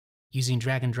using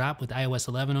drag and drop with iOS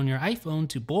 11 on your iPhone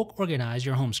to bulk organize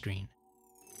your home screen.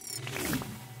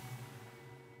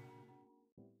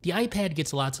 The iPad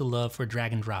gets lots of love for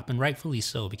drag and drop, and rightfully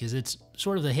so, because it's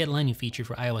sort of the headlining feature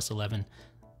for iOS 11,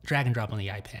 drag and drop on the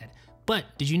iPad. But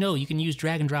did you know you can use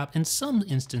drag and drop in some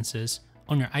instances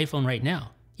on your iPhone right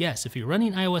now? Yes, if you're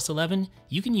running iOS 11,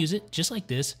 you can use it just like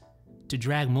this to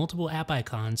drag multiple app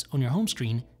icons on your home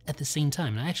screen at the same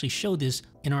time. And I actually showed this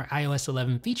in our iOS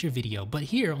 11 feature video, but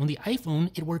here on the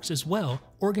iPhone, it works as well,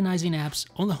 organizing apps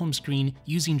on the home screen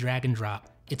using drag and drop.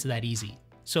 It's that easy.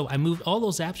 So I moved all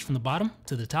those apps from the bottom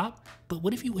to the top, but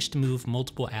what if you wish to move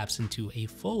multiple apps into a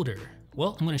folder?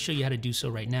 Well, I'm going to show you how to do so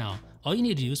right now. All you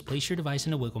need to do is place your device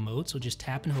into wiggle mode, so just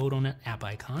tap and hold on an app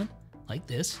icon, like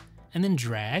this, and then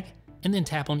drag, and then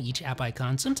tap on each app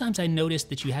icon. Sometimes I notice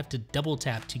that you have to double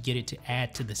tap to get it to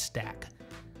add to the stack.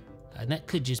 And that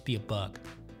could just be a bug.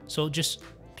 So just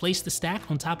place the stack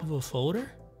on top of a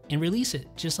folder and release it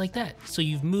just like that. So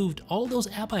you've moved all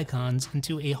those app icons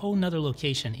into a whole nother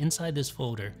location inside this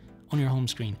folder on your home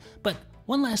screen. But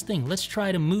one last thing, let's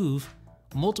try to move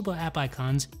multiple app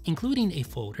icons, including a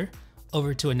folder,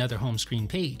 over to another home screen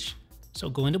page. So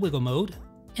go into wiggle mode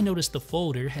and notice the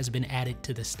folder has been added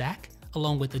to the stack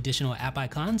along with additional app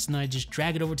icons. And I just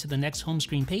drag it over to the next home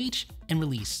screen page and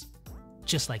release.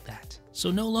 Just like that.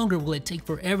 So no longer will it take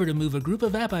forever to move a group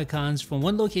of app icons from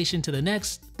one location to the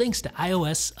next thanks to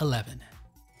iOS 11.